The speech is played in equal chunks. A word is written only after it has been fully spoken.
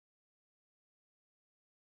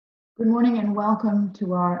Good morning and welcome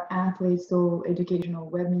to our Athlete Soul educational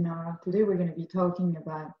webinar. Today we're going to be talking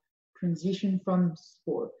about transition from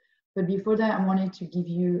sport. But before that, I wanted to give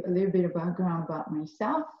you a little bit of background about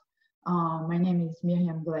myself. My name is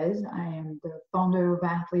Myriam Glez. I am the founder of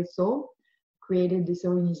Athlete Soul. Created this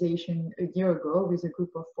organization a year ago with a group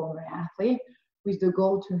of former athletes with the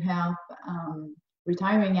goal to help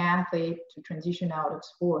retiring athletes to transition out of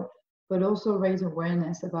sport, but also raise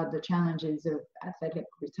awareness about the challenges of athletic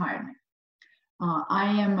retirement.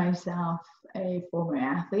 I am myself a former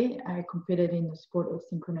athlete. I competed in the sport of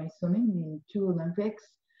synchronized swimming in 2 Olympics,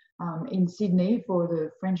 in Sydney for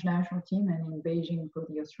the French national team and in Beijing for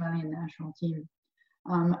the Australian national team.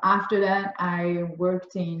 After that, I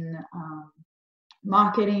worked in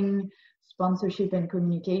marketing, sponsorship and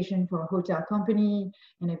communication for a hotel company,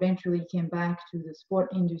 and eventually came back to the sport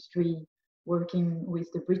industry, working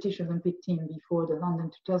with the British Olympic team before the London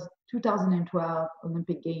 2012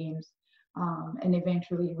 Olympic Games, and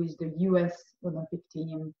eventually with the US Olympic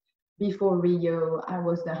team. Before Rio, I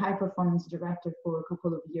was the high performance director for a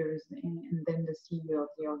couple of years and then the CEO of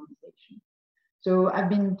the organization. So I've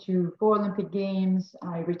been to 4 Olympic Games.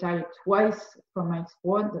 I retired twice from my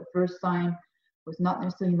sport. The first time was not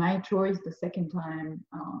necessarily my choice. The second time,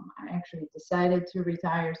 I actually decided to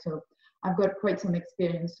retire. So I've got quite some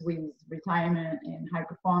experience with retirement and high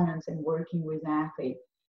performance and working with athletes.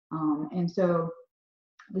 And so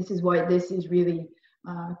this is why this is really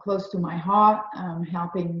close to my heart,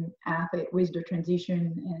 helping athletes with the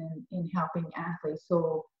transition and in helping Athlete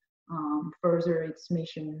Soul further its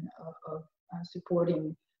mission of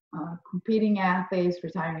supporting competing athletes,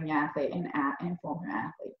 retiring athletes, and former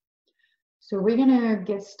athletes. So we're gonna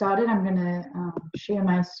get started. I'm gonna share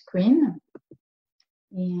my screen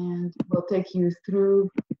and we'll take you through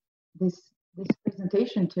this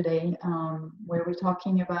presentation today, where we're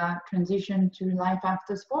talking about transition to life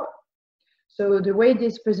after sport. So the way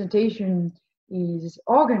this presentation is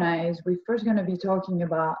organized, we're first going to be talking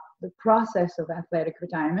about the process of athletic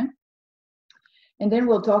retirement, and then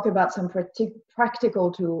we'll talk about some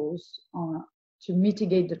practical tools to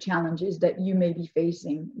mitigate the challenges that you may be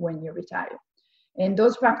facing when you retire. And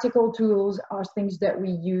those practical tools are things that we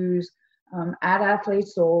use at Athlete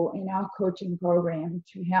Soul in our coaching program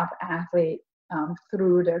to help athletes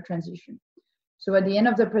through their transition. So at the end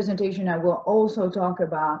of the presentation, I will also talk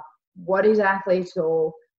about what is Athlete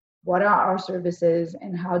Soul, what are our services,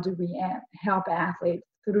 and how do we help athletes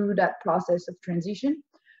through that process of transition,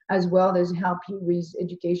 as well as help you with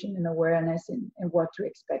education and awareness and what to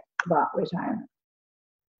expect about retirement.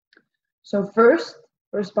 So first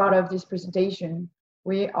part of this presentation,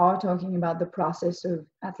 we are talking about the process of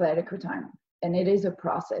athletic retirement, and it is a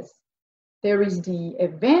process. There is the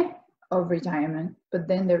event of retirement, but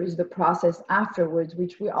then there is the process afterwards,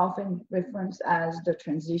 which we often reference as the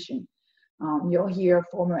transition. You'll hear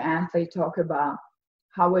former athletes talk about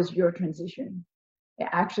how was your transition. It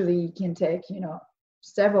actually can take,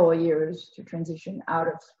 several years to transition out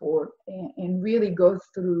of sport and really go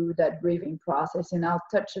through that grieving process. And I'll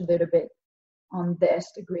touch a little bit on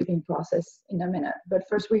the grieving process in a minute. But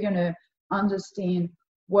first, we're going to understand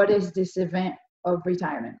what is this event of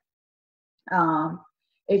retirement.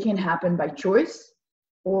 It can happen by choice,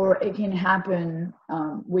 or it can happen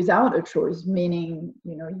without a choice, meaning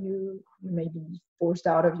you may be forced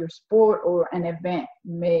out of your sport, or an event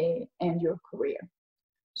may end your career.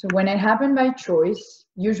 So when it happened by choice,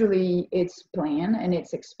 usually it's planned and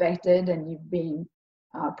it's expected, and you've been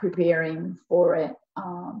preparing for it.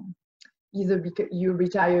 Either because you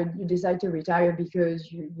decide to retire because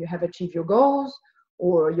you have achieved your goals,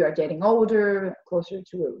 or you are getting older, closer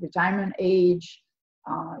to a retirement age,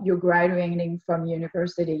 you're graduating from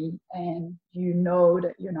university and you know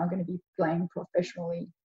that you're not going to be playing professionally,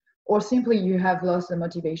 or simply you have lost the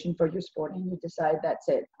motivation for your sport and you decide that's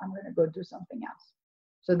it, I'm going to go do something else.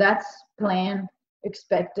 So that's planned,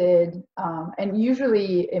 expected, and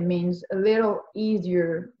usually it means a little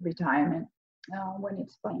easier retirement when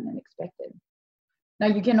it's planned and expected. Now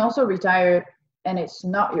you can also retire and it's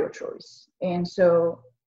not your choice. And so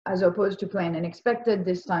as opposed to planned and expected,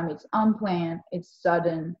 this time it's unplanned, it's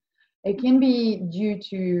sudden. It can be due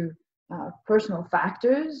to personal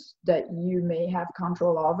factors that you may have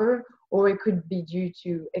control over, or it could be due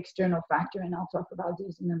to external factor, and I'll talk about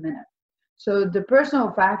these in a minute. So the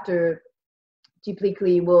personal factor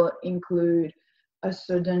typically will include a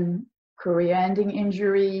sudden career-ending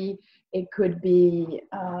injury. It could be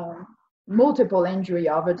multiple injury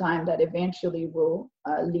over time that eventually will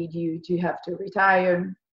lead you to have to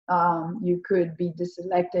retire. You could be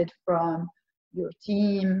deselected from your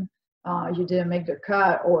team. You didn't make the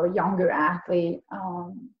cut, or a younger athlete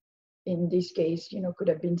in this case, could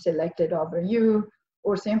have been selected over you,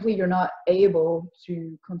 or simply you're not able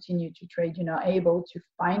to continue to trade, you're not able to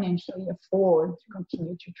financially afford to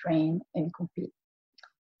continue to train and compete.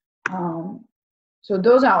 So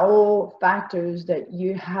those are all factors that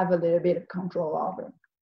you have a little bit of control over.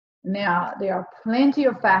 Now, there are plenty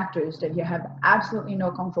of factors that you have absolutely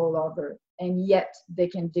no control over, and yet they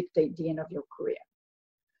can dictate the end of your career.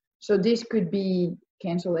 So this could be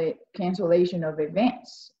cancellation of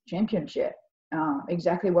events, championship,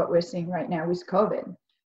 exactly what we're seeing right now with COVID.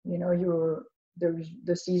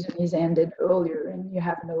 The season is ended earlier and you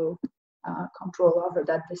have no control over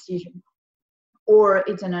that decision. Or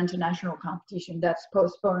it's an international competition that's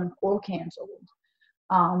postponed or canceled.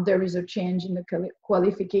 There is a change in the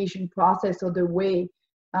qualification process or the way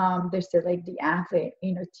they select the athlete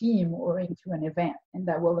in a team or into an event, and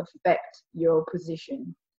that will affect your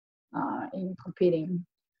position in competing.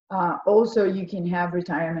 Also, you can have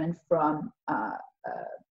retirement from a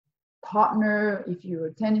partner, if you're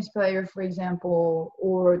a tennis player, for example,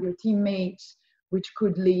 or your teammates, which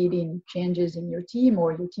could lead in changes in your team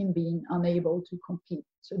or your team being unable to compete.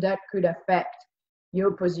 So that could affect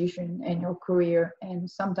your position and your career, and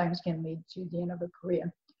sometimes can lead to the end of a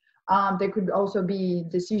career. There could also be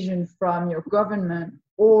decisions from your government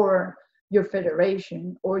or your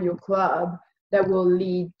federation or your club that will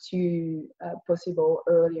lead to possible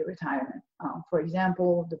early retirement. For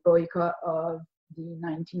example, the boycott of the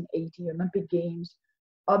 1980 Olympic Games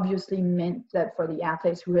obviously meant that for the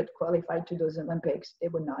athletes who had qualified to those Olympics, they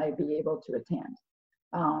would not be able to attend.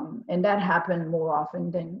 And that happened more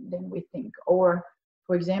often than we think. Or,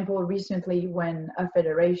 for example, recently when a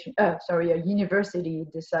university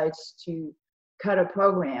decides to cut a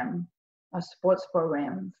program, a sports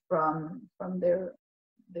program from their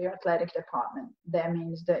athletic department, that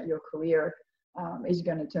means that your career is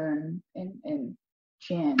going to turn and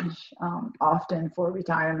change, often for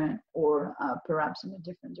retirement or perhaps in a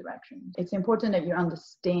different direction. It's important that you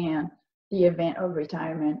understand the event of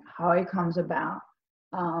retirement, how it comes about,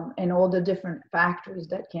 and all the different factors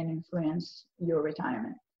that can influence your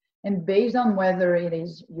retirement. And based on whether it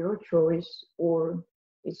is your choice or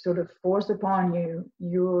it's sort of forced upon you,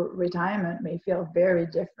 your retirement may feel very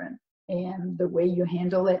different. And the way you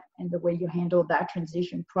handle it and the way you handle that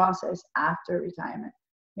transition process after retirement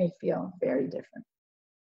may feel very different.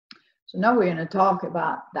 So now we're going to talk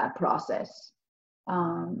about that process.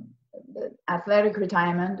 The athletic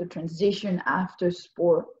retirement, the transition after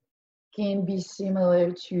sport, can be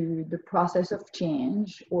similar to the process of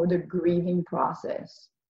change or the grieving process.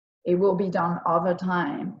 It will be done over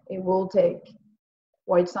time. It will take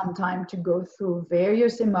quite some time to go through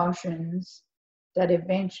various emotions that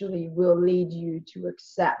eventually will lead you to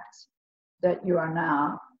accept that you are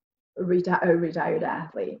now a retired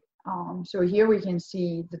athlete. So here we can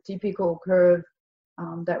see the typical curve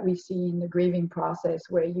that we see in the grieving process,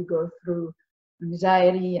 where you go through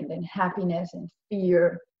anxiety and then happiness and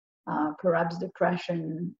fear, perhaps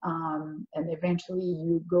depression, and eventually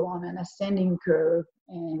you go on an ascending curve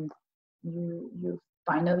and you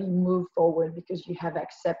finally move forward because you have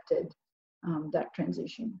accepted that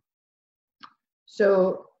transition.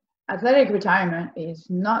 So athletic retirement is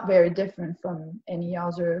not very different from any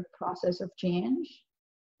other process of change,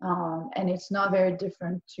 and it's not very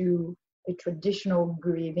different to a traditional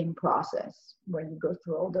grieving process where you go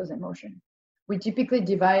through all those emotions. We typically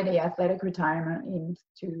divide the athletic retirement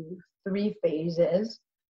into 3 phases,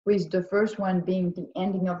 with the first one being the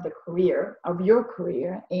ending of your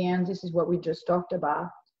career, and this is what we just talked about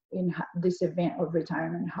in this event of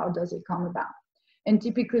retirement. How does it come about? And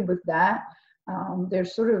typically with that,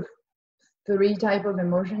 there's sort of 3 types of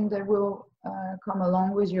emotions that will come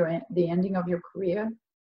along with the ending of your career.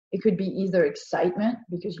 It could be either excitement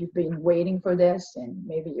because you've been waiting for this and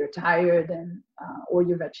maybe you're tired, and or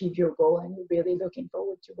you've achieved your goal and you're really looking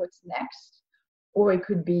forward to what's next. Or it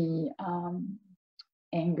could be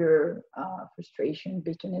anger, frustration,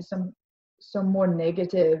 bitterness, some more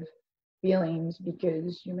negative feelings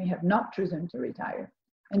because you may have not chosen to retire.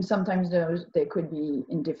 And sometimes there could be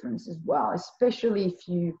indifference as well, especially if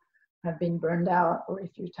you have been burned out or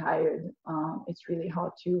if you're tired. It's really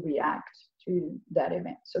hard to react to that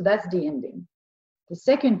event. So that's the ending. The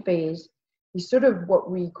second phase is sort of what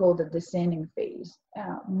we call the descending phase,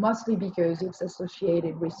 mostly because it's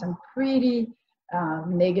associated with some pretty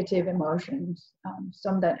negative emotions,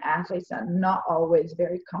 some that athletes are not always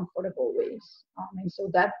very comfortable with. And so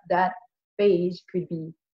that phase could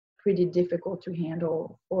be pretty difficult to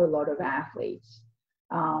handle for a lot of athletes,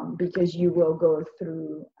 because you will go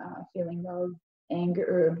through a feeling of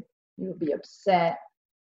anger, you'll be upset,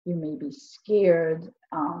 you may be scared,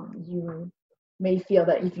 you may feel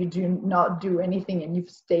that if you do not do anything and you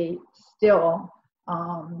stay still,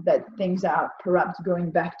 that things are perhaps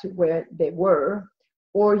going back to where they were.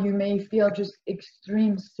 Or you may feel just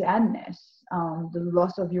extreme sadness, the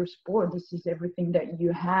loss of your sport. This is everything that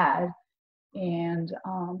you had. And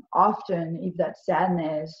often, if that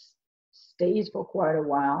sadness stays for quite a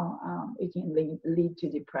while, it can lead to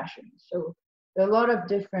depression. So there are a lot of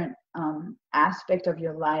different aspects of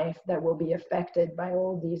your life that will be affected by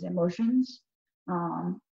all these emotions.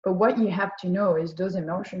 But what you have to know is those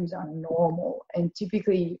emotions are normal. And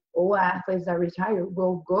typically, all athletes that retire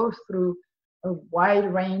will go through a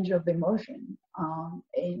wide range of emotion.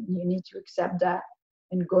 And you need to accept that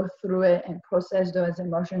and go through it and process those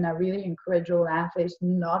emotions. I really encourage all athletes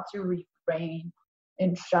not to refrain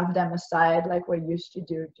and shove them aside like we used to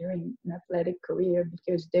do during an athletic career,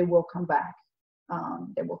 because they will come back.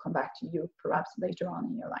 They will come back to you perhaps later on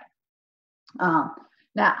in your life.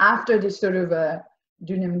 Now, after this sort of a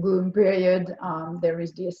doom and gloom period, there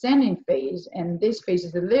is the ascending phase, and this phase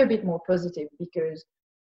is a little bit more positive, because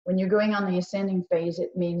when you're going on the ascending phase,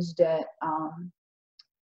 it means that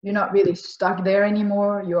you're not really stuck there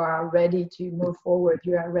anymore. You are ready to move forward.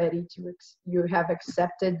 You are ready to, you have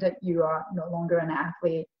accepted that you are no longer an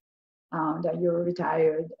athlete, that you're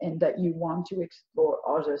retired, and that you want to explore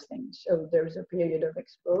other things. So there's a period of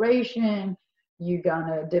exploration. You're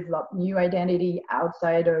gonna develop new identity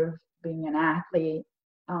outside of being an athlete.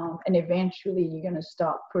 And eventually you're gonna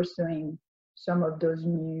start pursuing some of those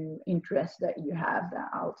new interests that you have that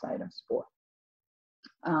are outside of sport.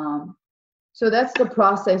 So that's the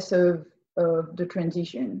process of the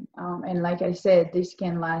transition. And like I said, this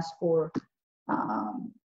can last for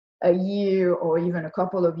a year or even a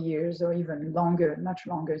couple of years, or even longer, much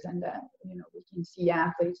longer than that. You know, we can see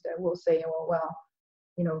athletes that will say, oh, well,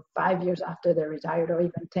 you know, 5 years after they're retired, or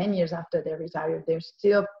even 10 years after they're retired, they're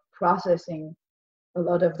still processing a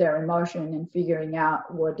lot of their emotion and figuring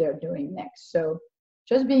out what they're doing next. So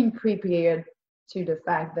just being prepared to the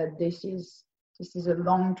fact that this is a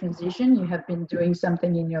long transition. You have been doing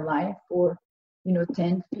something in your life for, you know,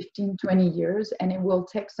 10, 15, 20 years, and it will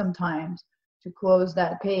take some time to close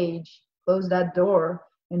that page, close that door,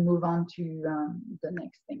 and move on to the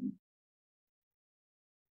next thing.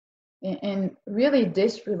 And really,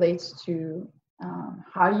 this relates to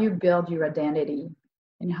how you build your identity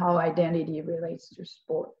and how identity relates to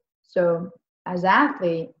sport. So as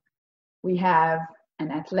athlete, we have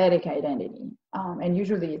an athletic identity, and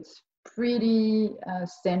usually it's pretty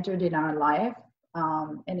centered in our life,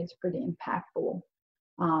 and it's pretty impactful.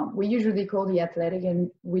 We usually call the athletic,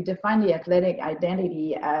 and we define the athletic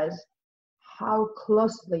identity as how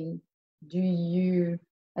closely do you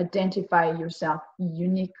identify yourself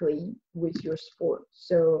uniquely with your sport.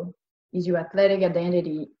 So is your athletic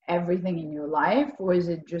identity everything in your life, or is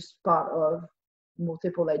it just part of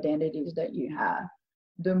multiple identities that you have?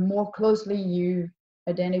 The more closely you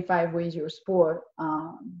identify with your sport,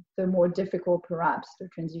 the more difficult perhaps the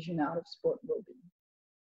transition out of sport will be.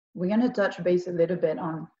 We're going to touch base a little bit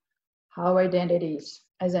on how identities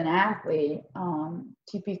as an athlete.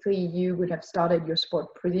 Typically you would have started your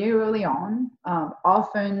sport pretty early on.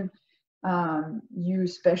 Often you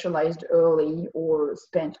specialized early or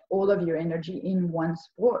spent all of your energy in one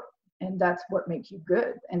sport, and that's what makes you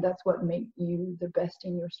good, and that's what makes you the best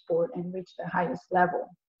in your sport and reach the highest level.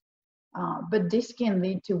 But this can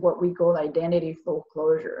lead to what we call identity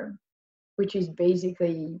foreclosure, which is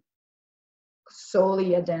basically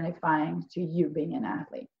solely identifying to you being an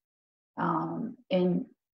athlete. And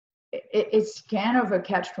it's kind of a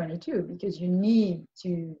catch-22, because you need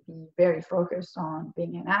to be very focused on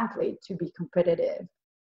being an athlete to be competitive.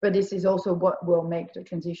 But this is also what will make the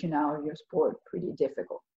transition out of your sport pretty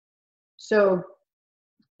difficult. So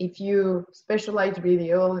if you specialize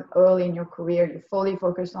really early in your career, you're fully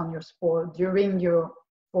focused on your sport during your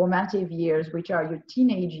formative years, which are your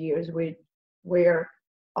teenage years, where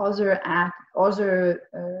other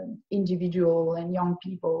individual and young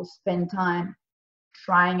people spend time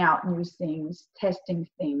trying out new things, testing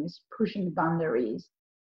things, pushing boundaries,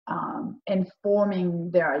 and forming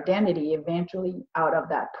their identity eventually out of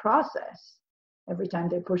that process. Every time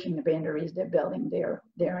they're pushing the boundaries, they're building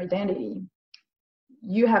their identity.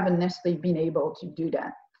 You haven't necessarily been able to do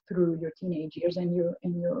that through your teenage years and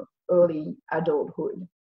your early adulthood.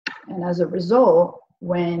 And as a result,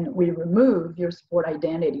 when we remove your sport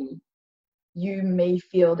identity, you may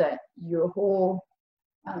feel that your whole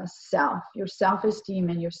your self-esteem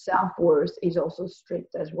and your self-worth is also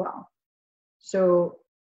stripped as well. So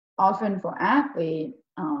often for athletes,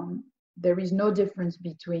 there is no difference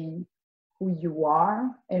between who you are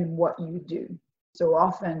and what you do. So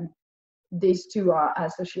often these two are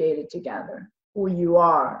associated together. who you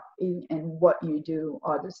are and what you do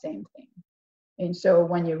are the same thing. And so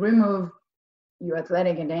when you remove your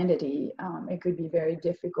athletic identity, it could be very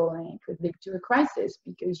difficult, and it could lead to a crisis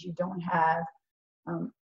because you don't have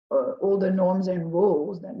all the norms and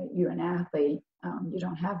rules that make you an athlete. You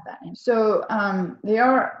don't have that. And so there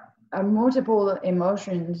are multiple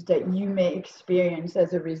emotions that you may experience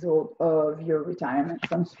as a result of your retirement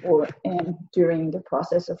from sport and during the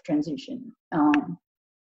process of transition.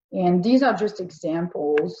 And these are just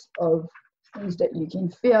examples of things that you can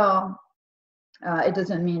feel. It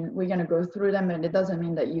doesn't mean we're going to go through them, and it doesn't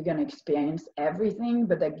mean that you're going to experience everything,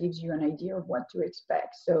 but that gives you an idea of what to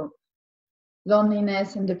expect. So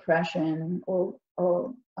loneliness and depression, or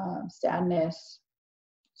sadness,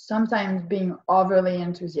 sometimes being overly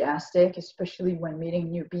enthusiastic, especially when meeting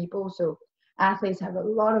new people. So athletes have a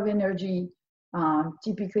lot of energy.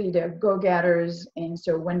 Typically they're go-getters, and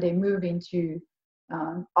so when they move into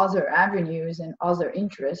other avenues and other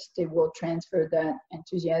interests, they will transfer that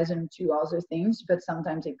enthusiasm to other things, but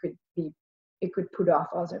sometimes it could put off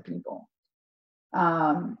other people.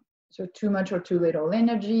 So too much or too little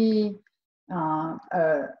energy,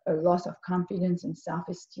 a loss of confidence and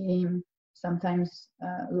self-esteem, sometimes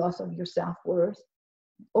loss of your self-worth.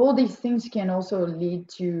 All these things can also lead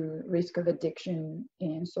to risk of addiction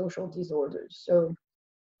and social disorders. So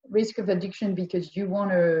risk of addiction because you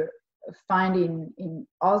want to find in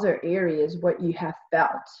other areas what you have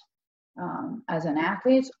felt as an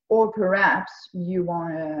athlete, or perhaps you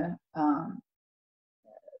want to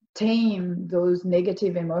tame those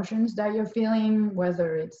negative emotions that you're feeling,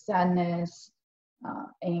 whether it's sadness,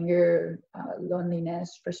 anger,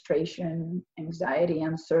 loneliness, frustration, anxiety,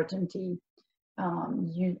 uncertainty.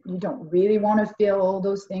 You don't really want to feel all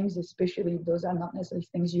those things, especially if those are not necessarily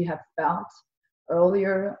things you have felt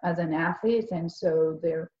earlier as an athlete. And so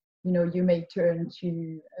you may turn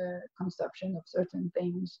to consumption of certain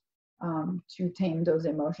things to tame those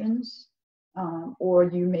emotions, or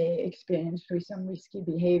you may experience through some risky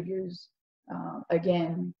behaviors,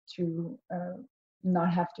 again, to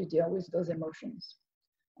not have to deal with those emotions.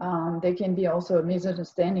 There can be also a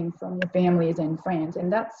misunderstanding from your families and friends,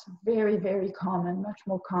 and that's very, very common, much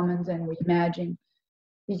more common than we imagine,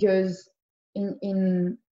 because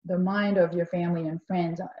in the mind of your family and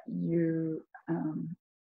friends, you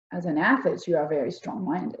as an athlete, you are very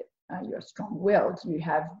strong-minded, you're strong-willed, you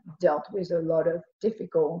have dealt with a lot of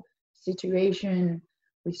difficult situation,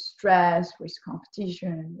 with stress, with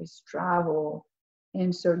competition, with travel,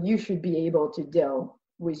 and so you should be able to deal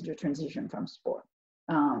with your transition from sport.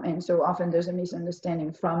 And so often there's a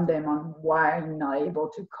misunderstanding from them on why you're not able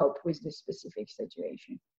to cope with this specific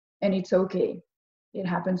situation. And it's okay. It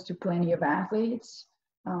happens to plenty of athletes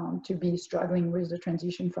to be struggling with the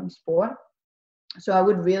transition from sport. So I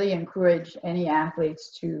would really encourage any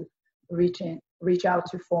athletes to reach out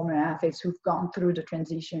to former athletes who've gone through the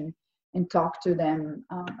transition and talk to them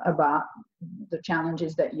about the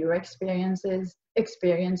challenges that you're experiencing,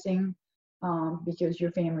 because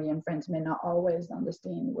your family and friends may not always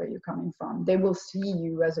understand where you're coming from. They will see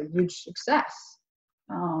you as a huge success,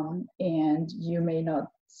 and you may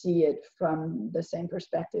not see it from the same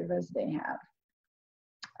perspective as they have.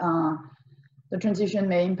 The transition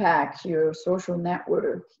may impact your social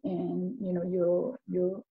network, and your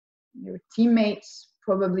teammates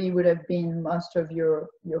probably would have been most of your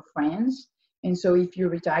friends. And so if you're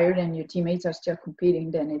retired and your teammates are still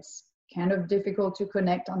competing, then it's kind of difficult to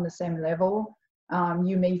connect on the same level.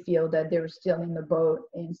 You may feel that they're still in the boat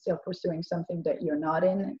and still pursuing something that you're not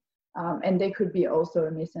in. And there could be also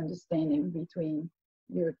a misunderstanding between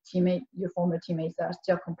your former teammates that are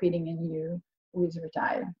still competing and you who is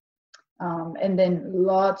retired. And then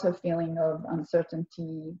lots of feeling of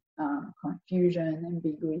uncertainty, confusion,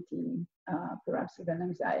 ambiguity, perhaps even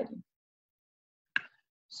anxiety.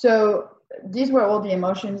 So these were all the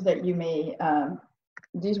emotions that you may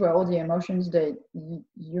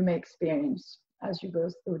experience as you go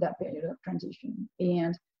through that period of transition.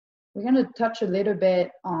 And we're going to touch a little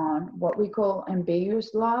bit on what we call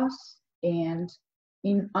ambiguous loss and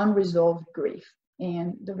in unresolved grief.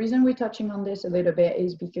 And the reason we're touching on this a little bit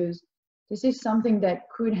is because this is something that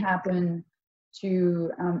could happen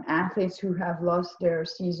to athletes who have lost their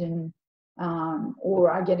season or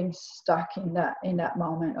are getting stuck in that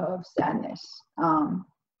moment of sadness,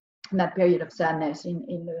 in that period of sadness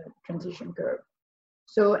in the transition curve.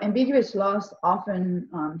 So ambiguous loss often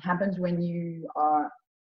happens when you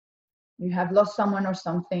have lost someone or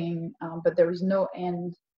something, but there is no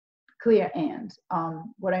clear end.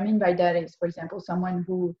 What I mean by that is, for example, someone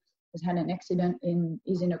who has had an accident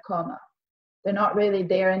is in a coma. They're not really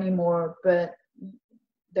there anymore, but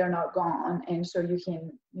they're not gone, and so you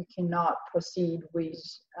cannot proceed with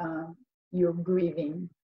your grieving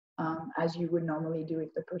as you would normally do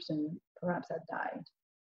if the person perhaps had died.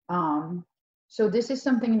 So this is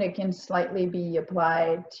something that can slightly be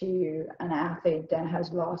applied to an athlete that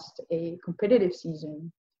has lost a competitive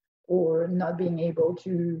season or not being able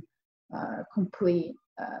to complete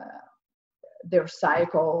their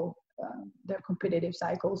cycle, their competitive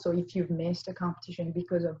cycle. So if you've missed a competition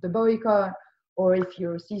because of the boycott, or if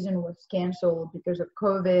your season was canceled because of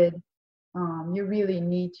COVID, you really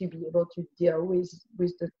need to be able to deal with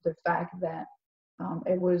the fact that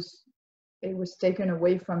it was taken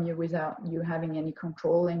away from you without you having any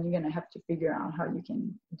control, and you're going to have to figure out how you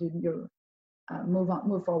can do your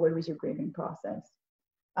move forward with your grieving process.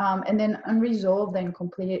 And then unresolved and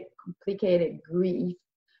complicated grief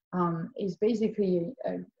is basically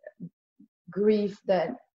a grief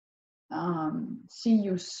that see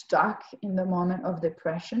you stuck in the moment of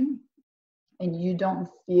depression, and you don't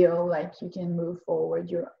feel like you can move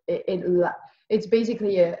forward. It's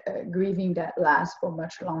basically a grieving that lasts for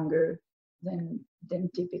much longer than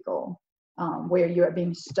typical, where you are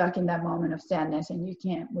being stuck in that moment of sadness and you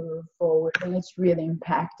can't move forward, and it's really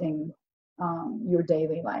impacting your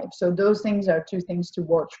daily life. So those things are two things to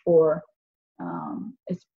watch for.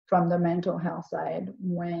 It's from the mental health side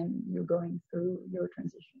when you're going through your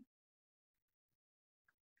transition.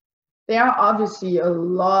 There are obviously a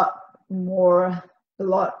lot of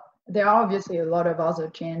other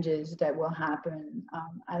changes that will happen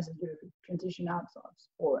as you transition out of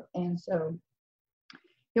sport. And so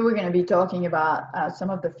here we're going to be talking about some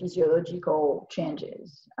of the physiological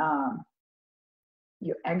changes.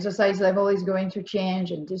 Your exercise level is going to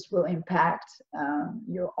change, and this will impact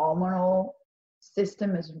your hormonal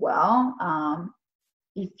system as well.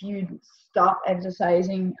 If you stop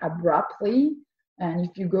exercising abruptly, and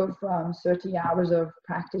if you go from 30 hours of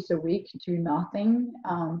practice a week to nothing,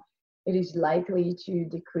 it is likely to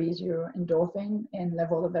decrease your endorphin and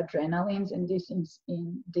level of adrenalines, and this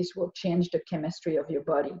will change the chemistry of your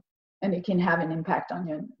body, and it can have an impact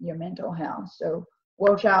on your mental health. So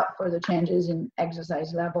watch out for the changes in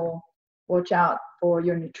exercise level. Watch out for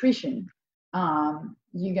your nutrition.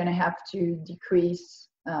 You're going to have to decrease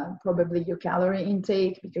probably your calorie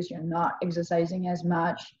intake because you're not exercising as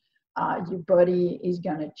much. Your body is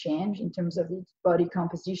going to change in terms of its body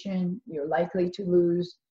composition. You're likely to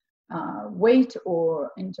lose weight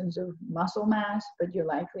or in terms of muscle mass, but you're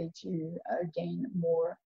likely to gain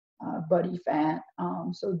more body fat.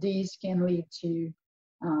 So these can lead to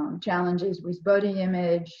challenges with body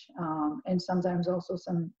image and sometimes also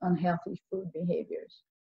some unhealthy food behaviors.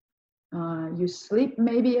 Your sleep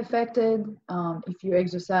may be affected if you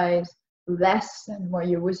exercise less than what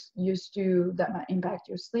you was used to. That might impact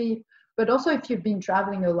your sleep. But also if you've been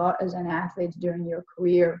traveling a lot as an athlete during your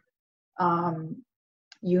career,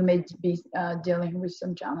 you may be dealing with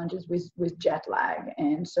some challenges with jet lag,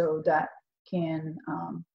 and so that can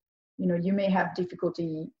you may have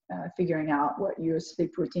difficulty figuring out what your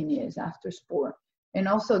sleep routine is after sport. And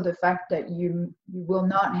also the fact that you will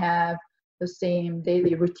not have the same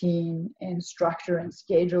daily routine and structure and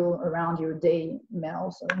schedule around your day may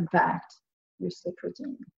also impact your sleep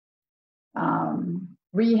routine.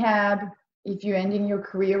 Rehab, if you're ending your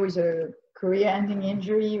career with a career-ending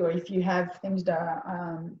injury, or if you have things that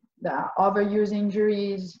are overuse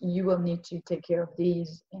injuries, you will need to take care of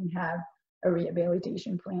these and have a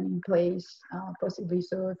rehabilitation plan in place, possibly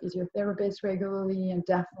so a physiotherapist regularly, and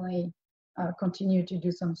definitely continue to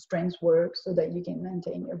do some strength work so that you can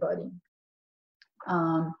maintain your body.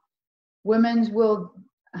 Women will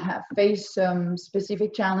face some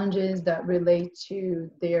specific challenges that relate to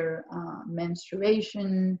their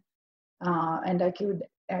menstruation, and that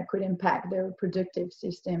could impact their reproductive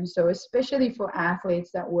system. So especially for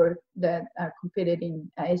athletes that competed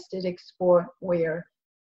in aesthetic sport where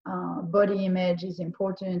body image is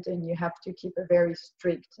important and you have to keep a very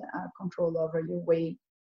strict control over your weight,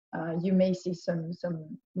 you may see some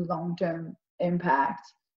long-term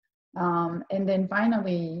impact. And then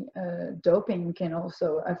finally, doping can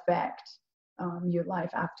also affect your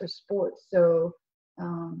life after sports. So,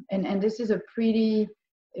 and this is a pretty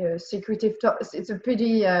secretive topic. It's a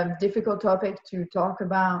pretty difficult topic to talk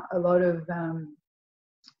about. A lot of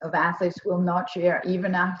athletes will not share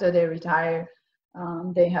even after they retire.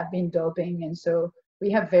 They have been doping, and so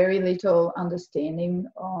we have very little understanding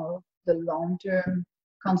of the long-term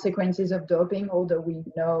consequences of doping, although we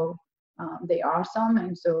know there are some,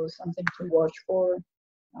 and so something to watch for.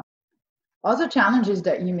 Other challenges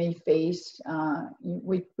that you may face,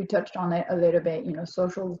 we touched on it a little bit,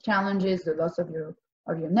 social challenges, the loss of your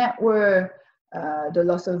network, the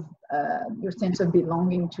loss of your sense of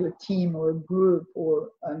belonging to a team or a group or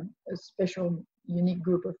a special, unique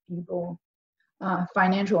group of people.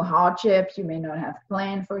 Financial hardship, you may not have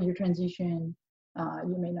planned for your transition.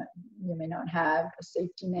 You may not have a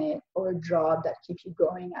safety net or a job that keeps you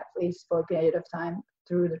going at least for a period of time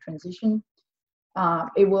through the transition.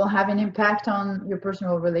 It will have an impact on your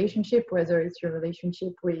personal relationship, whether it's your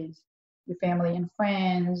relationship with your family and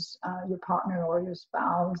friends, your partner or your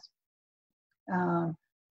spouse.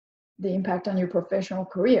 The impact on your professional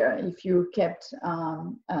career. If you kept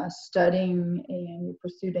studying and you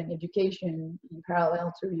pursued an education in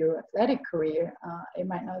parallel to your athletic career, it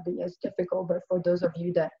might not be as difficult, but for those of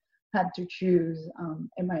you that had to choose,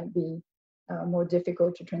 it might be more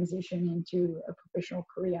difficult to transition into a professional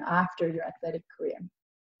career after your athletic career.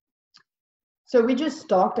 So we just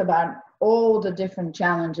talked about all the different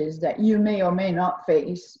challenges that you may or may not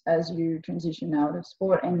face as you transition out of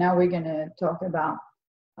sport. And now we're going to talk about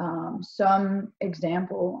some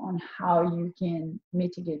example on how you can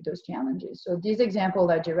mitigate those challenges. So these examples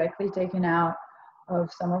are directly taken out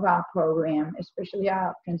of some of our program, especially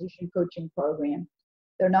our transition coaching program.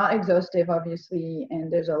 They're not exhaustive, obviously,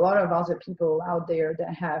 and there's a lot of other people out there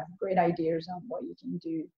that have great ideas on what you can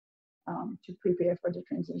do to prepare for the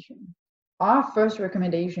transition. Our first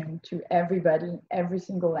recommendation to everybody, every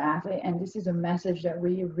single athlete, and this is a message that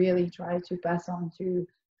we really try to pass on to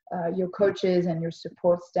your coaches and your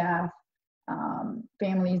support staff,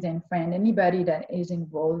 families and friends, anybody that is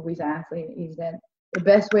involved with athletes, is that the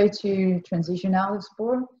best way to transition out of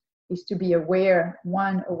sport is to be aware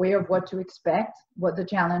of what to expect, what the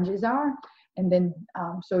challenges are, and then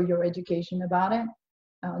so your education about it.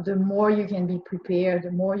 The more you can be prepared,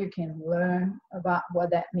 the more you can learn about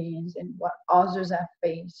what that means and what others have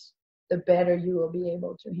faced, the better you will be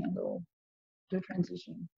able to handle the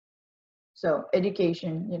transition. So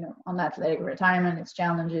education, on athletic retirement, its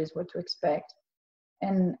challenges, what to expect.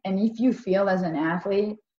 And if you feel as an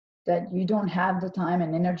athlete that you don't have the time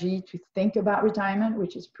and energy to think about retirement,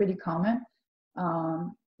 which is pretty common,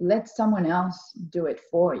 let someone else do it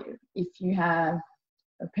for you. If you have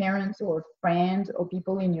parents or friends or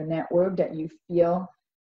people in your network that you feel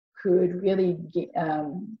could really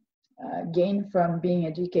gain from being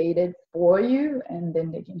educated for you, and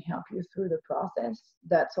then they can help you through the process,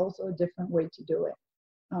 that's also a different way to do it.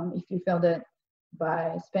 If you feel that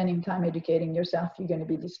by spending time educating yourself you're going to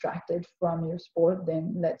be distracted from your sport,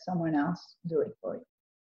 then let someone else do it for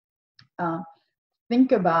you.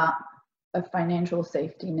 Think about a financial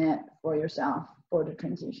safety net for yourself for the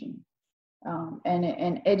transition,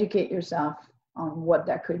 and educate yourself on what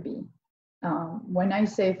that could be. When I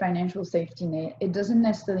say financial safety net, it doesn't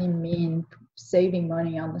necessarily mean saving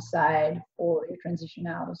money on the side for your transition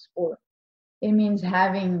out of sport. It means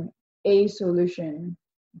having a solution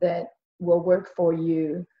that will work for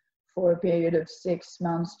you for a period of 6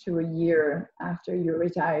 months to a year after you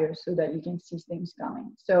retire, so that you can see things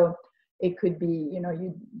coming. So it could be,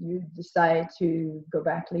 you decide to go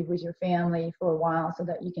back to live with your family for a while so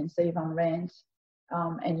that you can save on rent,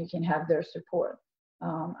 and you can have their support.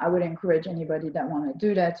 I would encourage anybody that want to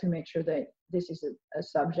do that to make sure that this is a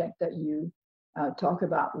subject that you talk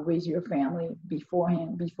about with your family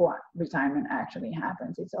beforehand, before retirement actually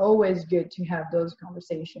happens. It's always good to have those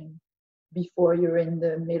conversations before you're in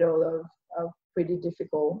the middle of pretty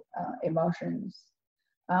difficult emotions.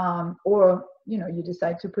 Or, you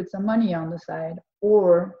decide to put some money on the side,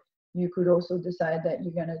 or you could also decide that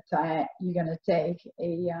you're gonna take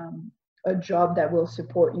a job that will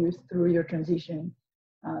support you through your transition.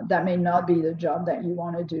 That may not be the job that you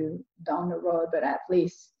want to do down the road, but at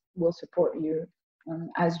least will support you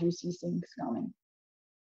as you see things coming.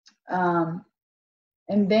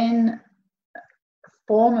 And then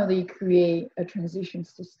formally create a transition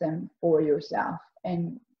system for yourself.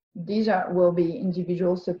 And these will be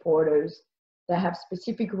individual supporters that have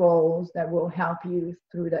specific roles that will help you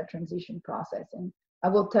through that transition process. And I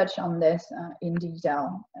will touch on this in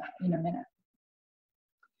detail in a minute.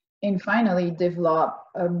 And finally, develop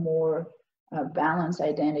a more balanced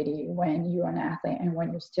identity when you're an athlete and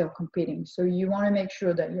when you're still competing. So you want to make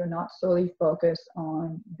sure that you're not solely focused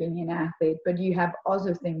on being an athlete, but you have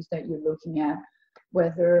other things that you're looking at,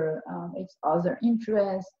 whether it's other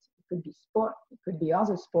interests. It could be sport, it could be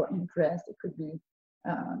other sport interests, it could be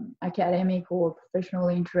academic or professional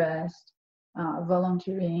interest,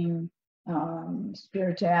 volunteering,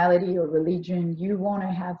 spirituality or religion. You want to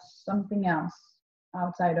have something else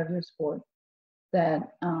outside of your sport that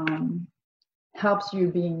helps you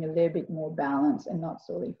being a little bit more balanced and not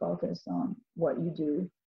solely focused on what you do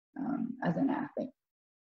as an athlete.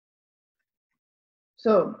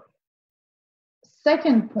 So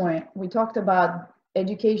second point, we talked about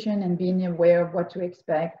education and being aware of what to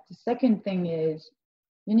expect. The second thing is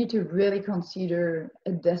you need to really consider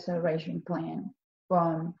a deceleration plan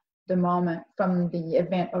from the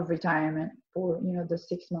event of retirement, for the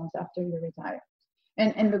 6 months after you retire.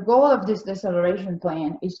 And the goal of this deceleration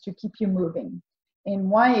plan is to keep you moving. And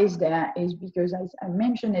why is that? Is because I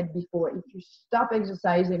mentioned it before, if you stop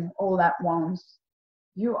exercising all at once,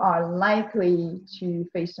 you are likely to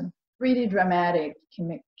face some pretty dramatic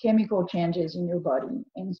chemical changes in your body.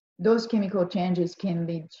 And those chemical changes can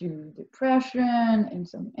lead to depression and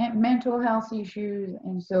some mental health issues.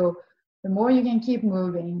 And so the more you can keep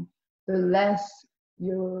moving, the less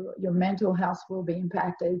your mental health will be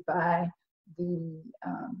impacted by the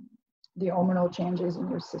hormonal changes in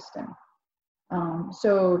your system.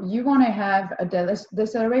 So you want to have a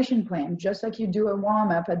deceleration plan, just like you do a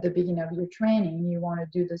warm-up at the beginning of your training. You want to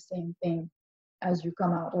do the same thing as you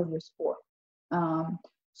come out of your sport.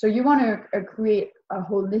 So you want to create a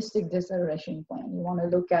holistic deceleration plan. You want to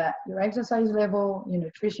look at your exercise level, your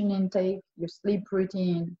nutrition intake, your sleep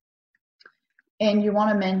routine, and you want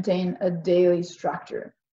to maintain a daily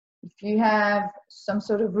structure. If you have some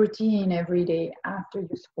sort of routine every day after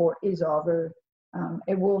your sport is over,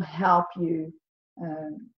 it will help you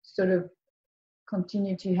sort of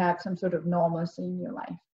continue to have some sort of normalcy in your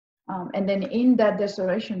life. And then in that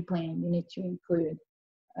deceleration plan, you need to include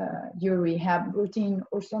your rehab routine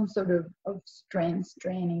or some sort of strength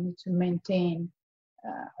training to maintain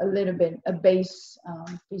a base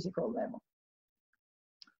physical level.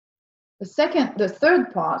 The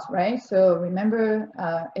third part, right? So remember,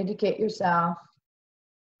 educate yourself,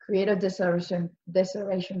 create a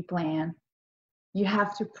deceleration plan. You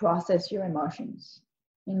have to process your emotions.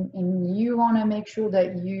 And you want to make sure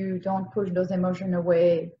that you don't push those emotions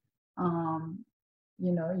away.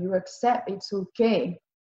 You accept it's okay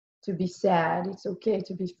to be sad. It's okay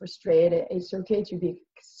to be frustrated. It's okay to be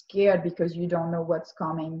scared because you don't know what's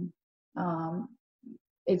coming.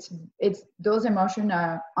 It's those emotions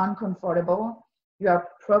are uncomfortable. You are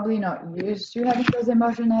probably not used to having those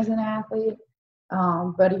emotions as an athlete,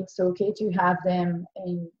 but it's okay to have them, and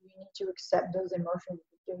you need to accept those emotions,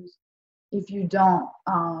 because if you don't,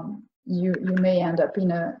 you may end up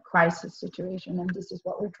in a crisis situation, and this is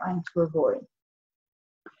what we're trying to avoid.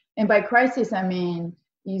 And by crisis, I mean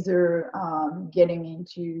either getting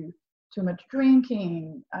into too much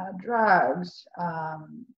drinking, drugs,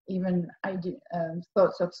 even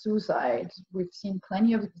thoughts of suicide. We've seen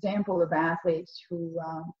plenty of examples of athletes who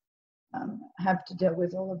have to deal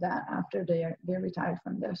with all of that after they retire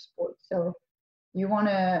from their sport. So you want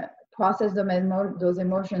to process those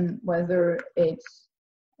emotions, whether it's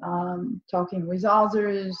talking with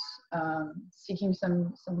others, seeking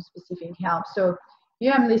some specific help. So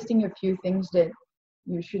here I'm listing a few things that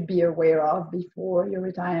you should be aware of before your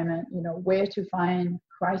retirement. Where to find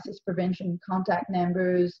crisis prevention contact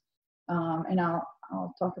numbers, and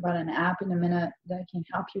I'll talk about an app in a minute that can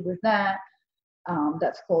help you with that.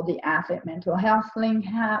 That's called the Athlete Mental Health Link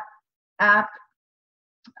app.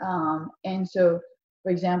 And so,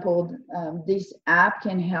 for example, this app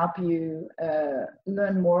can help you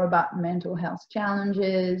learn more about mental health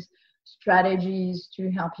challenges, strategies to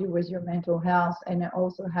help you with your mental health, and it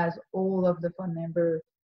also has all of the phone number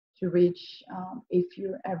to reach if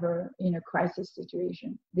you're ever in a crisis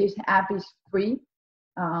situation. This app is free.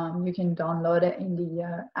 You can download it in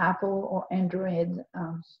the Apple or Android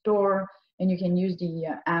store, and you can use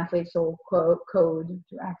the Athlete Soul code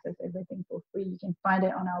to access everything for free. You can find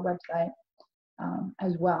it on our website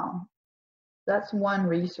as well. That's one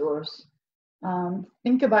resource.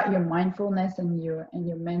 Think about your mindfulness and your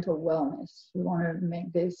mental wellness. You want to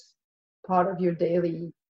make this part of your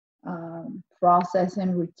daily process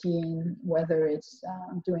and routine, whether it's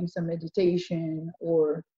doing some meditation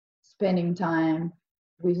or spending time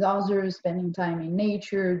with others, spending time in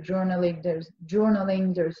nature, journaling. There's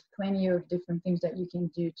plenty of different things that you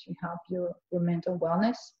can do to help your mental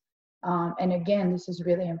wellness. And again, this is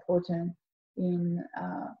really important in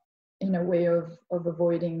a way of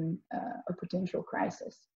avoiding a potential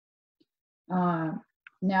crisis.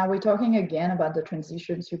 Now we're talking again about the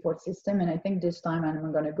transition support system, and I think this time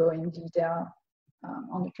I'm going to go in detail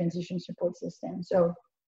on the transition support system. So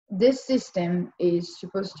this system is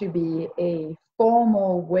supposed to be a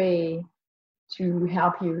formal way to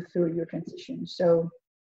help you through your transition. So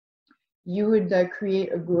you would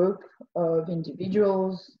create a group of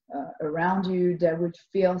individuals around you that would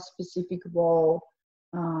fill a specific role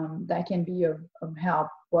that can be of help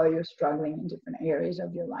while you're struggling in different areas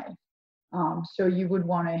of your life. So you would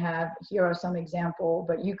want to have, here are some examples,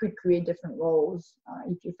 but you could create different roles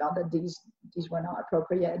if you felt that these were not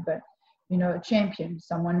appropriate. But a champion,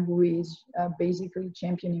 someone who is basically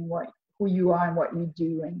championing who you are and what you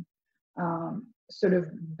do, and sort of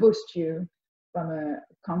boost you from a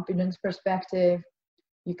confidence perspective.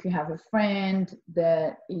 You could have a friend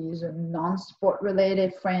that is a non-sport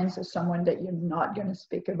related friend, so someone that you're not going to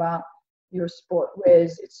speak about your sport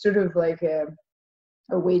with. It's sort of like a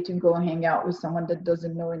way to go hang out with someone that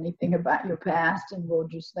doesn't know anything about your past and will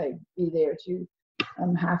just like be there to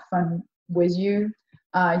have fun with you.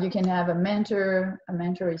 You can have a mentor. A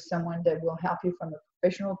mentor is someone that will help you from a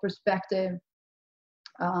professional perspective.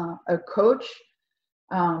 A coach.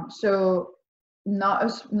 So not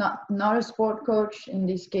a sport coach. In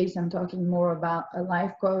this case, I'm talking more about a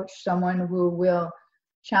life coach, someone who will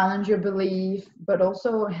challenge your belief, but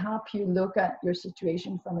also help you look at your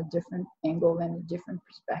situation from a different angle and a different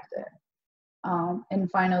perspective. And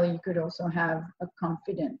finally, you could also have a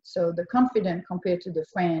confidant. So the confidant compared to the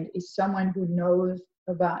friend is someone who knows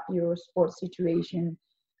about your sports situation,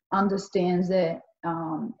 understands it,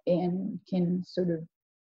 and can sort of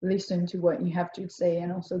listen to what you have to say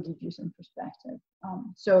and also give you some perspective.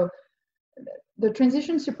 So the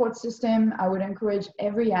transition support system, I would encourage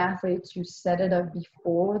every athlete to set it up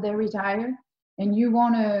before they retire. And you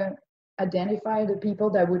want to identify the people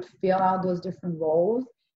that would fill out those different roles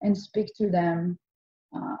and speak to them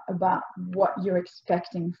about what you're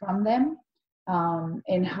expecting from them,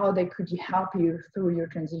 and how they could help you through your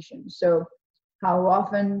transition. So how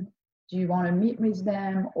often do you want to meet with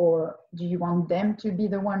them, or do you want them to be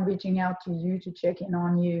the one reaching out to you to check in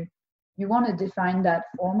on you? You want to define that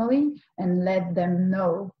formally and let them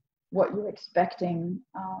know what you're expecting,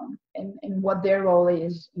 and what their role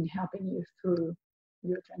is in helping you through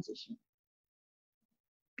your transition.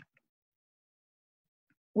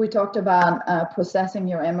 We talked about processing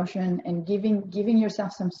your emotion and giving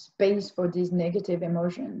yourself some space for these negative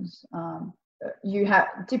emotions. You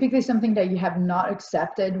have typically something that you have not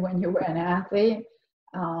accepted when you were an athlete,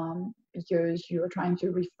 because you're trying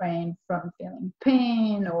to refrain from feeling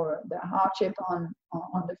pain or the hardship on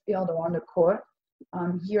the field or on the court.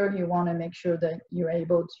 Here you want to make sure that you're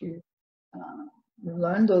able to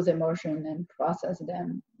learn those emotions and process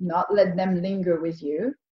them, not let them linger with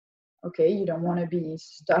you. Okay, you don't want to be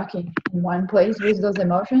stuck in one place with those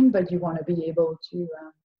emotions, but you want to be able to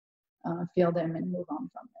feel them and move on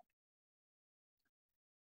from them.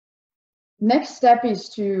 Next step is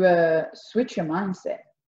to switch your mindset.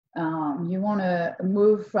 You want to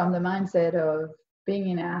move from the mindset of being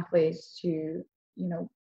an athlete to,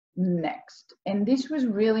 next. And this was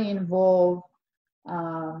really involved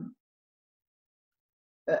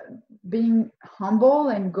being humble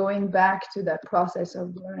and going back to that process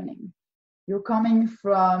of learning. You're coming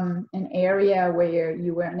from an area where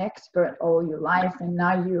you were an expert all your life, and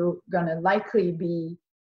now you're going to likely be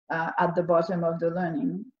at the bottom of the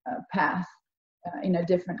learning path in a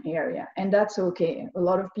different area. And that's okay. A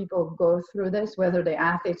lot of people go through this, whether they're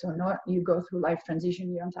athletes or not. You go through life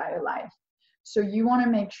transition your entire life. So you want to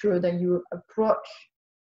make sure that you approach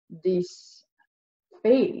this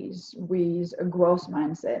phase with a growth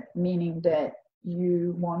mindset, meaning that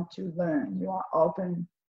you want to learn, you are open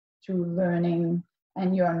to learning,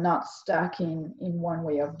 and you are not stuck in one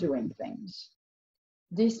way of doing things.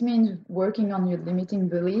 This means working on your limiting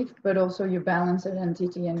belief, but also your balanced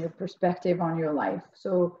identity and your perspective on your life.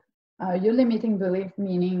 So your limiting belief,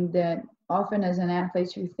 meaning that often as an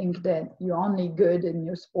athlete, you think that you're only good in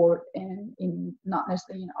your sport and not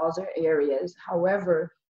necessarily in other areas.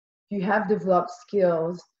 However, you have developed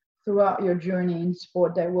skills throughout your journey in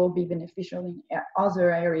sport that will be beneficial in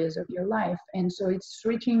other areas of your life. And so it's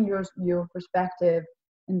switching your perspective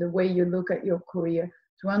and the way you look at your career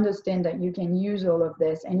to understand that you can use all of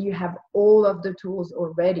this and you have all of the tools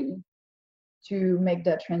already to make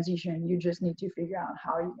that transition. You just need to figure out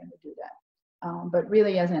how you're going to do that. But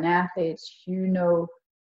really, as an athlete, you know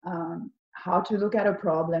how to look at a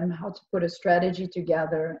problem, how to put a strategy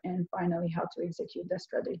together, and finally how to execute that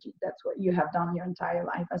strategy. That's what you have done your entire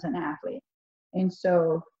life as an athlete. And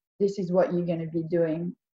so this is what you're going to be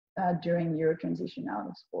doing during your transition out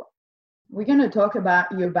of sport. We're going to talk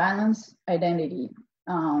about your balanced identity.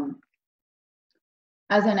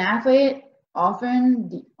 As an athlete, often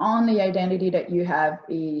the only identity that you have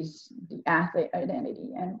is the athlete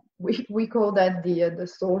identity, and we call that the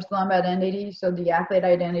source lump identity. So the athlete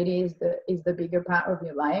identity is the bigger part of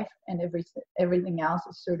your life, and everything else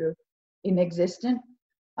is sort of inexistent.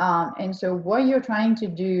 And so what you're trying to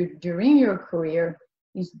do during your career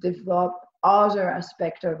is develop other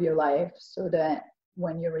aspects of your life so that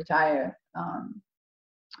when you retire,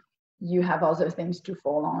 you have other things to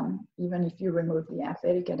fall on, even if you remove the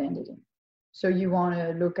athletic identity. So you want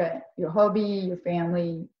to look at your hobby, your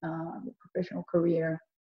family, your professional career,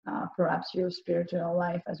 perhaps your spiritual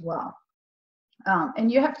life as well.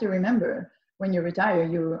 And you have to remember, when you retire,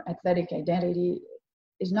 your athletic identity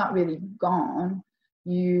is not really gone.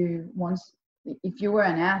 If you were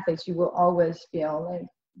an athlete, you will always feel like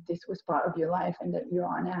this was part of your life and that you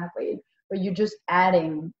are an athlete, but you're just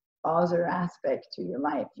adding other aspects to your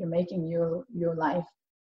life. You're making your life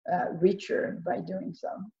richer by doing so.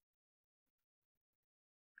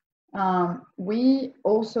 We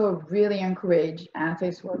also really encourage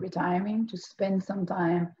athletes who are retiring to spend some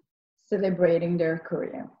time celebrating their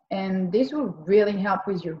career. And this will really help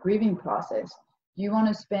with your grieving process. You want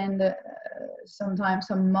to spend sometimes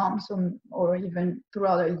some months or even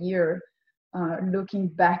throughout a year looking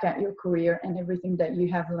back at your career and everything that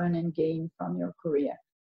you have learned and gained from your career.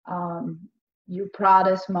 Your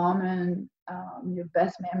proudest moment, your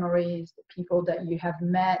best memories, the people that you have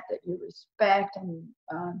met, that you respect, and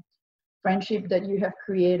friendship that you have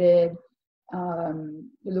created,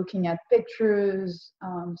 looking at pictures,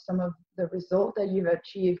 some of the result that you've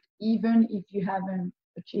achieved, even if you haven't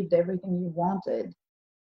achieved everything you wanted.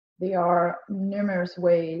 There are numerous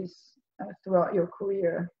ways throughout your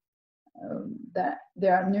career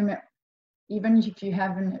even if you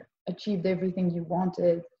haven't achieved everything you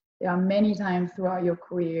wanted, there are many times throughout your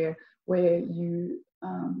career where you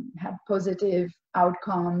have positive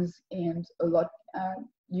outcomes and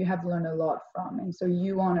you have learned a lot from. And so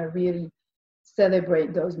you want to really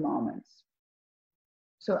celebrate those moments.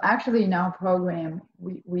 So actually in our program,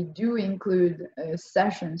 we do include a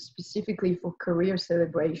session specifically for career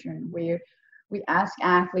celebration, where we ask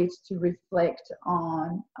athletes to reflect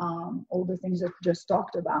on all the things that we just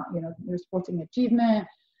talked about, your sporting achievement,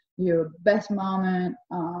 your best moment,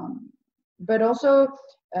 but also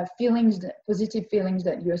positive feelings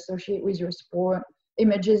that you associate with your sport,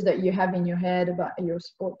 images that you have in your head about your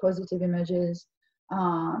sport, positive images,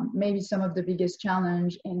 maybe some of the biggest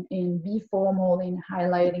challenge, and be formal in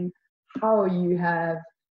highlighting how you have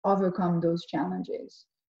overcome those challenges.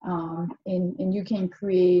 And you can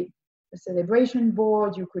create a celebration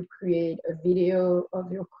board, you could create a video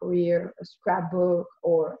of your career, a scrapbook,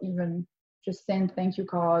 or even just send thank you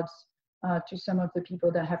cards to some of the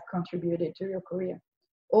people that have contributed to your career.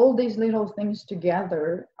 All these little things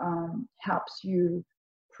together helps you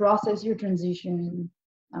process your transition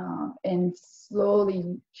and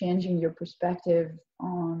slowly changing your perspective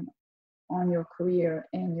on your career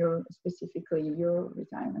and specifically your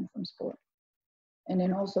retirement from sport. And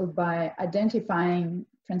then also by identifying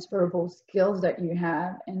transferable skills that you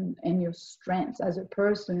have and your strengths as a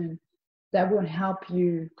person, that will help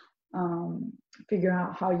you figure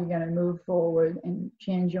out how you're going to move forward and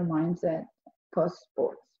change your mindset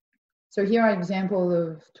post-sports. So here are examples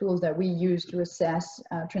of tools that we use to assess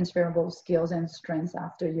transferable skills and strengths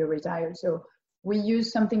after you're retired. So we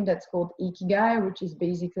use something that's called Ikigai, which is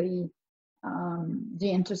basically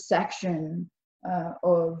the intersection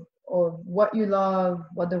of what you love,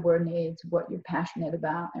 what the world needs, what you're passionate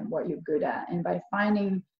about, and what you're good at. And by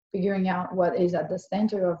figuring out what is at the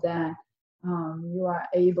center of that, you are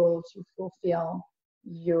able to fulfill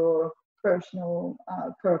your personal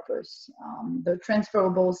purpose. The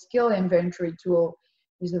transferable skill inventory tool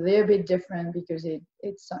is a little bit different because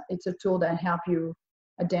it's a tool that helps you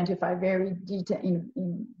identify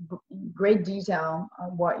in great detail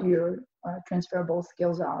what your transferable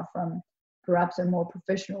skills are from perhaps a more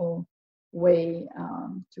professional way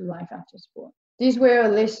to life after sport. These were a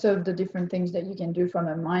list of the different things that you can do from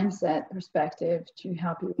a mindset perspective to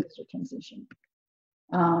help you with your transition.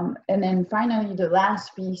 And then finally, the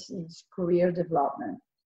last piece is career development.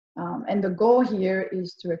 And the goal here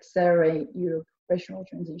is to accelerate your professional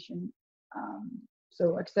transition.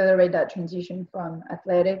 So accelerate that transition from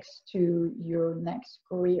athletics to your next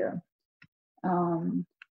career.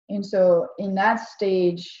 And so in that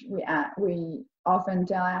stage, we often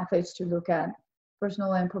tell athletes to look at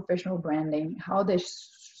personal and professional branding, how will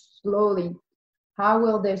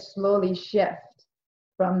they slowly shift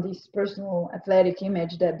from this personal athletic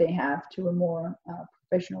image that they have to a more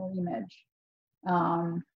professional image.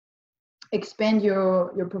 Expand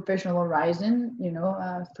your professional horizon,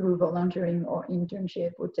 through volunteering or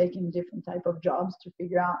internship or taking different type of jobs to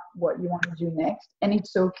figure out what you want to do next. And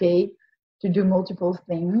it's okay to do multiple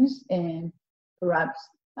things and perhaps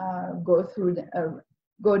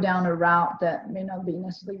go down a route that may not be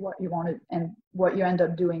necessarily what you wanted and what you end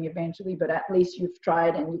up doing eventually, but at least you've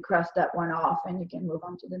tried and you crossed that one off and you can move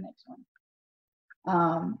on to the next one.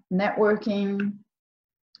 Networking,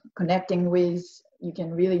 connecting with, you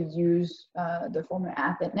can really use the former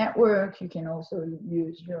athlete network. You can also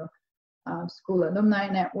use your school alumni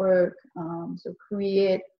network. So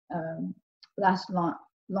create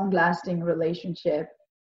long-lasting relationship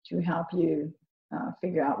to help you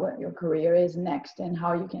figure out what your career is next and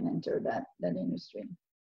how you can enter that industry.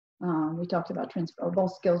 We talked about transferable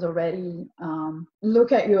skills already.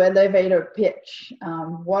 Look at your elevator pitch.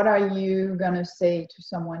 What are you going to say to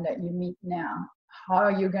someone that you meet now? How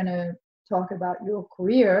are you going to talk about your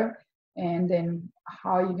career? And then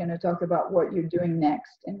how are you going to talk about what you're doing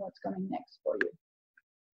next and what's coming next for you?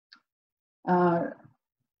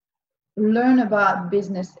 Learn about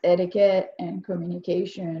business etiquette and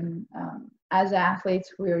communication. As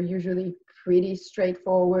athletes, we're usually pretty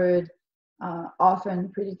straightforward.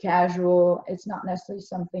 Often pretty casual. It's not necessarily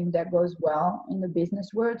something that goes well in the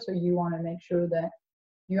business world, so you want to make sure that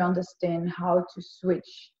you understand how to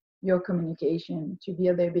switch your communication to be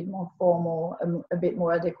a little bit more formal, a bit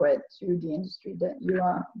more adequate to the industry that you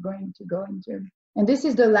are going to go into. And this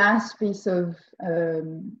is the last piece of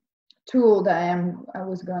tool that I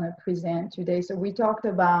was going to present today. So we talked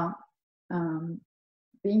about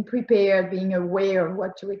being prepared, being aware of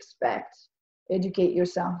what to expect. Educate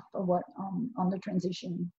yourself on the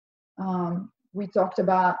transition. We talked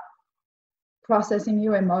about processing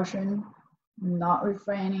your emotion, not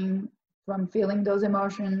refraining from feeling those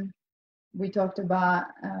emotions. We talked about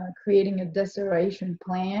creating a deceleration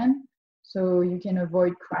plan so you can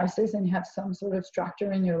avoid crisis and have some sort of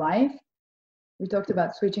structure in your life. We talked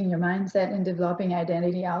about switching your mindset and developing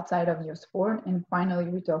identity outside of your sport. And finally,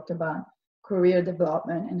 we talked about career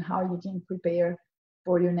development and how you can prepare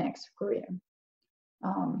for your next career.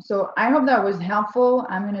 So I hope that was helpful.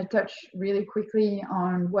 I'm going to touch really quickly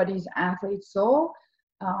on what is Athlete Soul.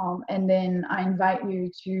 And then I invite you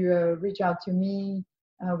to reach out to me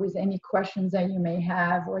with any questions that you may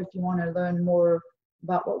have, or if you want to learn more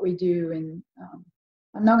about what we do. And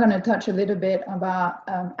I'm now going to touch a little bit about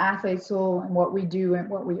Athlete Soul and what we do and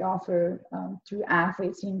what we offer to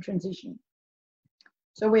athletes in transition.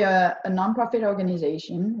 So we are a nonprofit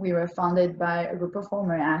organization. We were founded by a group of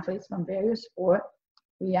former athletes from various sports.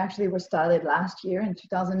 We actually were started last year in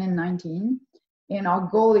 2019, and our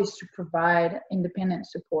goal is to provide independent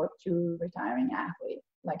support to retiring athletes.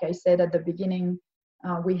 Like I said at the beginning,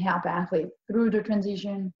 we help athletes through the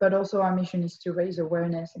transition, but also our mission is to raise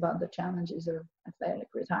awareness about the challenges of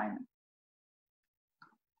athletic retirement.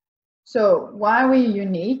 So why are we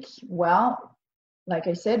unique? Well, like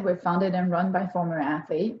I said, we're founded and run by former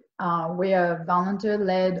athletes. We are a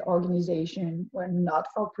volunteer-led organization. We're not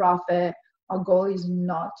for profit. Our goal is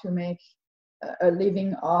not to make a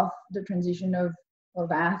living off the transition of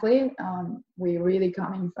athlete. We're really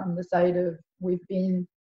coming from the side of we've been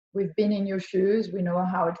in your shoes. We know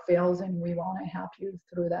how it feels, and we want to help you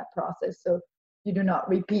through that process so you do not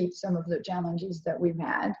repeat some of the challenges that we've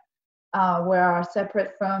had. We are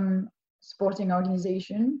separate from sporting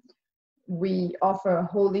organization. We offer a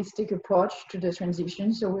holistic approach to the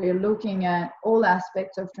transition. So we're looking at all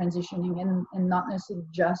aspects of transitioning and not necessarily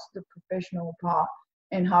just the professional part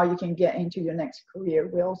and how you can get into your next career.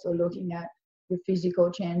 We're also looking at your physical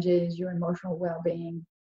changes, your emotional well-being,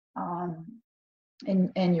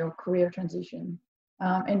 and your career transition.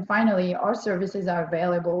 And finally, our services are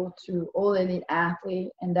available to all elite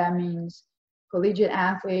athletes, and that means collegiate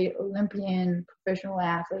athlete, Olympian, professional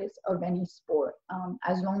athletes of any sport.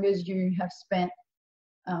 As long as you have spent,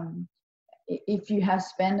 if you have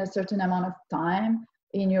spent a certain amount of time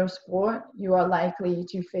in your sport, you are likely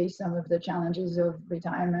to face some of the challenges of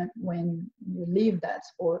retirement when you leave that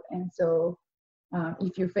sport. And so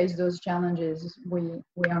if you face those challenges, we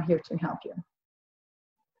are here to help you.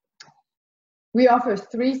 We offer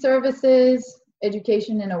 3 services: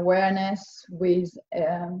 education and awareness with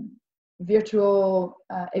virtual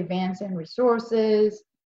events and resources.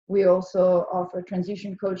 We also offer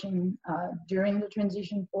transition coaching during the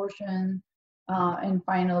transition portion. And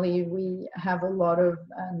finally, we have a lot of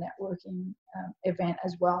networking event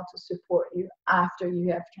as well to support you after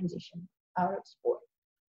you have transitioned out of sport.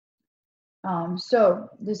 So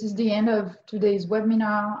this is the end of today's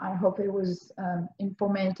webinar. I hope it was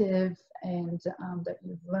informative and that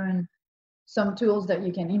you've learned some tools that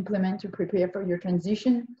you can implement to prepare for your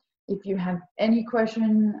transition. If you have any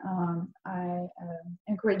question, I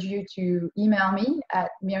encourage you to email me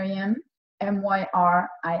at Myriam,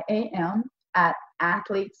 M-Y-R-I-A-M, at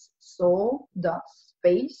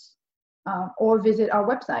athletesoul.space, or visit our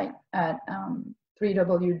website at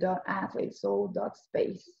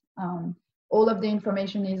www.athletesoul.space. All of the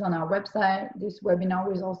information is on our website. This webinar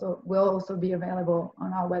will also be available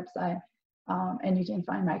on our website, and you can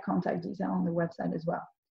find my contact detail on the website as well.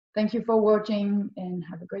 Thank you for watching, and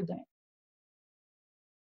have a great day.